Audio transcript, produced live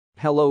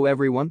Hello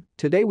everyone,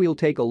 today we'll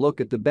take a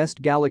look at the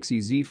best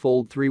Galaxy Z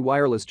Fold 3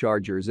 wireless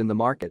chargers in the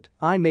market.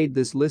 I made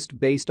this list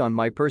based on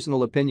my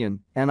personal opinion,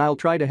 and I'll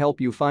try to help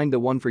you find the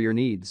one for your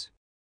needs.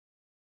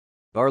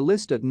 Our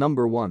list at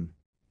number 1.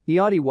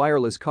 iOttie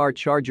Wireless Car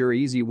Charger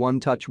Easy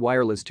One Touch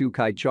Wireless 2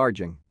 Qi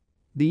Charging.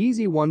 The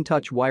Easy One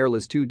Touch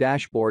Wireless 2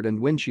 dashboard and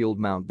windshield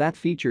mount that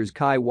features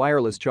Qi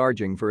wireless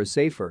charging for a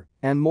safer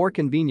and more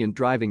convenient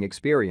driving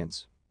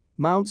experience.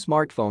 Mount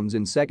smartphones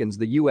in seconds.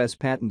 The US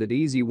patented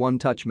Easy One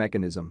Touch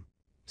mechanism.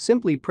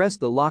 Simply press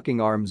the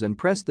locking arms and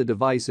press the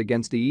device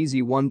against the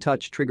Easy One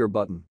Touch trigger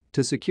button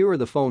to secure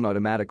the phone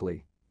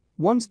automatically.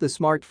 Once the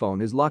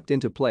smartphone is locked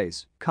into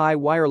place, Qi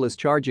wireless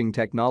charging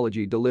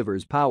technology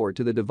delivers power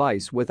to the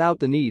device without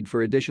the need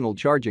for additional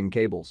charging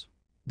cables.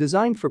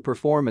 Designed for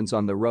performance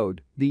on the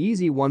road, the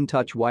Easy One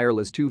Touch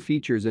Wireless 2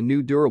 features a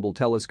new durable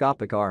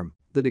telescopic arm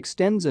that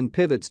extends and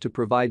pivots to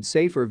provide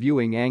safer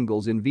viewing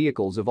angles in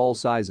vehicles of all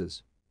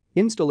sizes.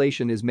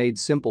 Installation is made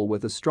simple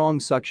with a strong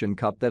suction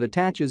cup that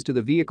attaches to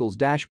the vehicle's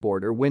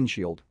dashboard or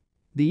windshield.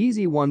 The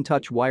Easy One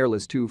Touch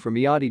Wireless 2 from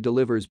iOttie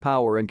delivers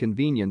power and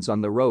convenience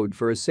on the road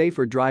for a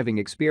safer driving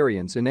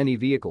experience in any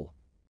vehicle.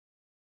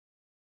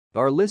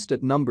 Our list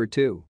at number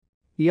 2.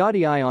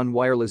 iOttie Ion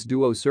Wireless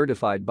Duo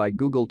certified by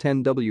Google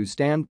 10W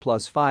Stand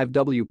plus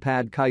 5W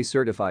Pad Qi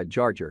certified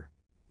charger.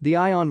 The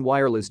Ion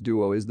Wireless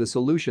Duo is the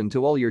solution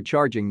to all your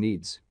charging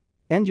needs.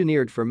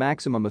 Engineered for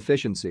maximum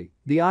efficiency,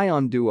 the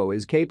Ion Duo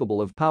is capable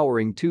of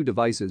powering 2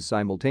 devices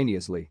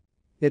simultaneously.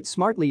 It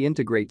smartly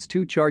integrates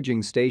 2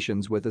 charging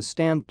stations with a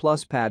stand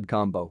plus pad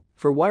combo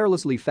for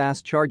wirelessly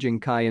fast charging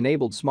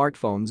Qi-enabled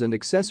smartphones and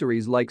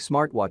accessories like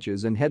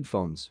smartwatches and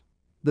headphones.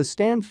 The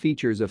stand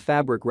features a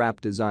fabric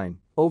wrap design,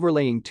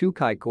 overlaying 2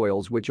 Qi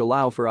coils which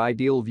allow for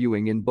ideal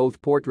viewing in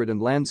both portrait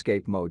and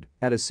landscape mode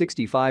at a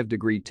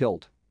 65-degree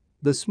tilt.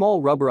 The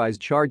small rubberized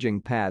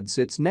charging pad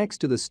sits next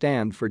to the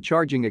stand for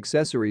charging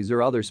accessories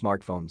or other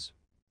smartphones.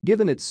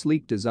 Given its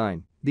sleek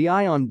design, the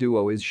Ion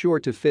Duo is sure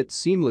to fit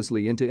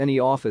seamlessly into any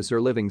office or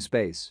living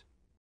space.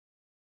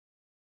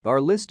 Our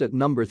list at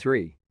number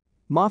 3.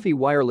 Mophie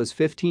Wireless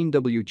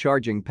 15W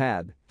Charging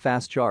Pad,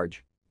 Fast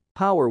Charge.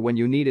 Power when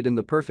you need it in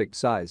the perfect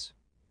size.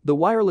 The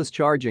wireless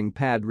charging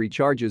pad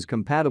recharges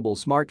compatible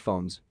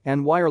smartphones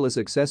and wireless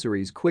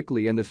accessories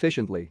quickly and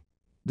efficiently.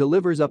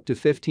 Delivers up to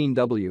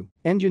 15W,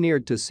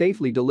 engineered to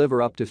safely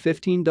deliver up to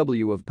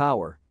 15W of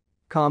power.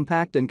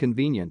 Compact and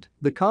convenient,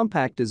 the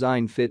compact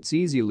design fits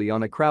easily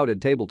on a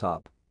crowded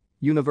tabletop.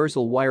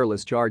 Universal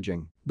wireless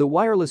charging. The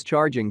wireless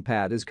charging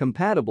pad is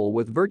compatible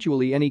with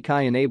virtually any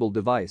Qi-enabled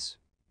device.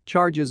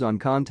 Charges on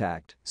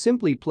contact,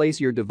 simply place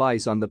your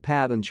device on the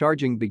pad and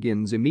charging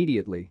begins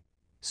immediately.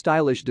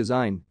 Stylish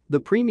design, the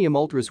premium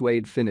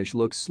ultra-suede finish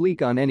looks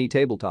sleek on any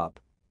tabletop.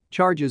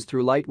 Charges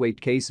through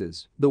lightweight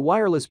cases. The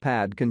wireless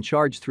pad can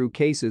charge through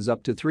cases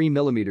up to 3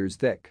 mm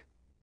thick.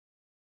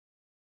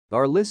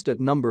 Our list at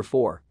number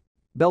 4.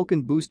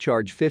 Belkin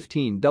BoostCharge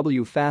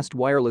 15W Fast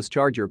Wireless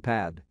Charger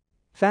Pad.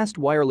 Fast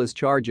wireless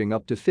charging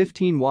up to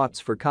 15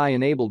 watts for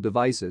Qi-enabled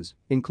devices,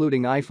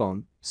 including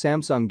iPhone,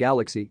 Samsung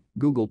Galaxy,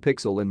 Google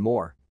Pixel and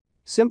more.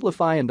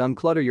 Simplify and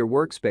unclutter your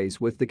workspace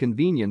with the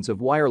convenience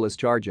of wireless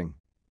charging.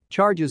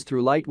 Charges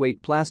through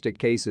lightweight plastic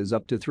cases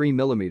up to 3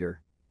 mm.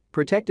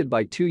 Protected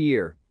by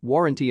 2-year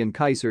warranty and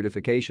Qi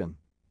certification.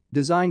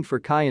 Designed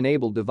for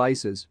Qi-enabled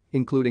devices,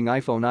 including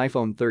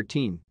iPhone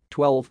 13,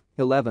 12,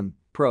 11,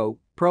 Pro,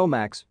 Pro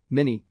Max,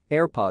 Mini,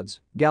 AirPods,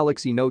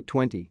 Galaxy Note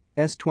 20,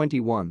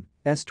 S21,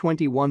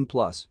 S21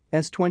 Plus,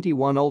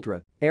 S21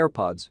 Ultra,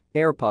 AirPods,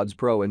 AirPods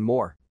Pro and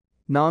more.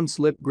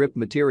 Non-slip grip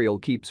material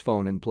keeps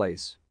phone in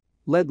place.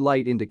 LED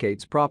light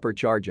indicates proper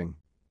charging.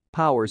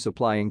 Power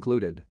supply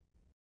included.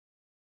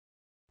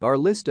 Our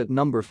list at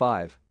number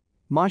 5.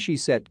 Moshi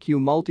Sette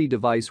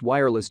multi-device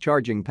wireless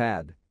charging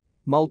pad.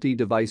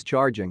 Multi-device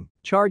charging.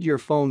 Charge your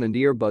phone and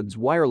earbuds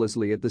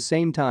wirelessly at the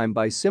same time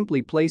by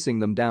simply placing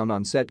them down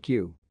on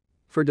Sette.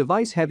 For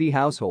device-heavy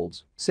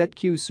households,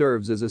 Sette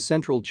serves as a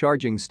central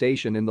charging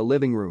station in the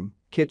living room,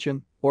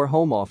 kitchen, or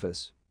home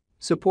office.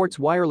 Supports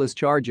wireless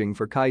charging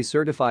for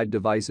Qi-certified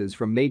devices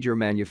from major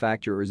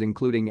manufacturers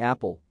including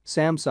Apple,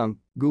 Samsung,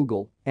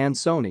 Google, and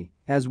Sony,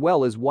 as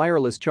well as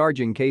wireless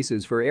charging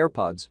cases for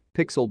AirPods,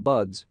 Pixel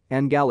Buds,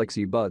 and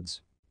Galaxy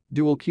Buds.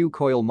 Dual Q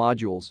coil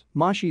modules.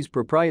 Moshi's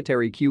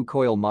proprietary Q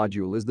coil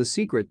module is the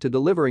secret to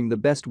delivering the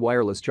best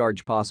wireless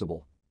charge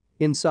possible.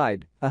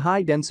 Inside, a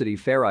high-density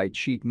ferrite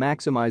sheet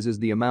maximizes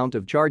the amount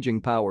of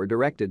charging power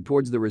directed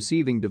towards the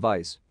receiving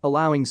device,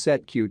 allowing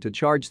Sette to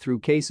charge through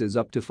cases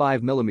up to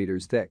 5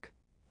 mm thick.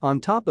 On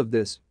top of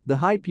this, the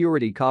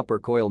high-purity copper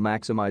coil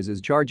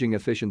maximizes charging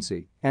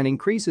efficiency and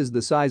increases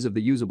the size of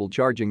the usable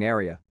charging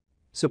area.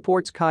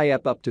 Supports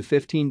Qi-EP up to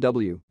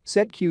 15W.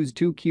 Sette's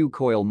 2 Q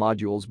coil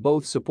modules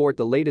both support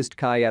the latest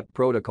Qi-EP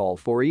protocol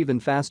for even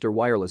faster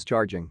wireless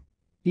charging.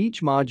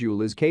 Each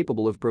module is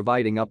capable of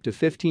providing up to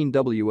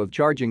 15W of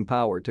charging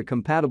power to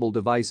compatible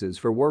devices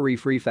for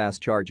worry-free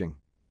fast charging.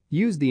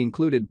 Use the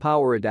included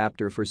power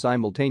adapter for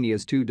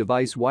simultaneous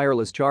 2-device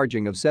wireless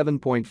charging of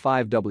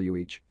 7.5W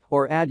each,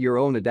 or add your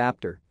own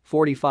adapter,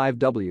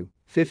 45W,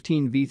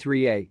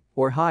 15V3A,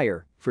 or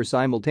higher for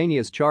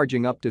simultaneous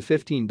charging up to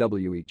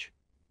 15W each.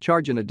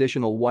 Charge an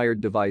additional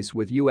wired device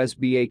with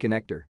USB-A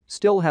connector.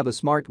 Still have a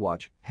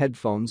smartwatch,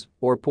 headphones,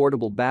 or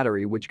portable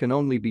battery which can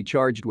only be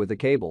charged with a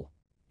cable.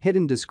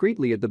 Hidden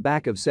discreetly at the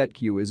back of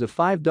Sette is a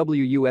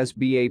 5W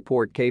USB-A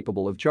port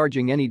capable of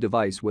charging any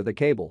device with a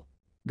cable.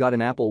 Got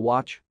an Apple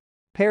Watch?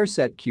 Pair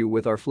Sette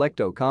with our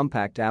Flecto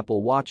compact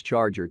Apple Watch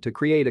charger to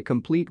create a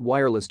complete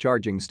wireless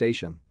charging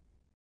station.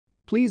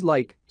 Please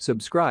like,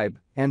 subscribe,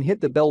 and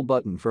hit the bell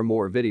button for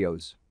more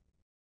videos.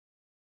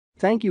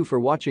 Thank you for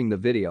watching the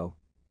video.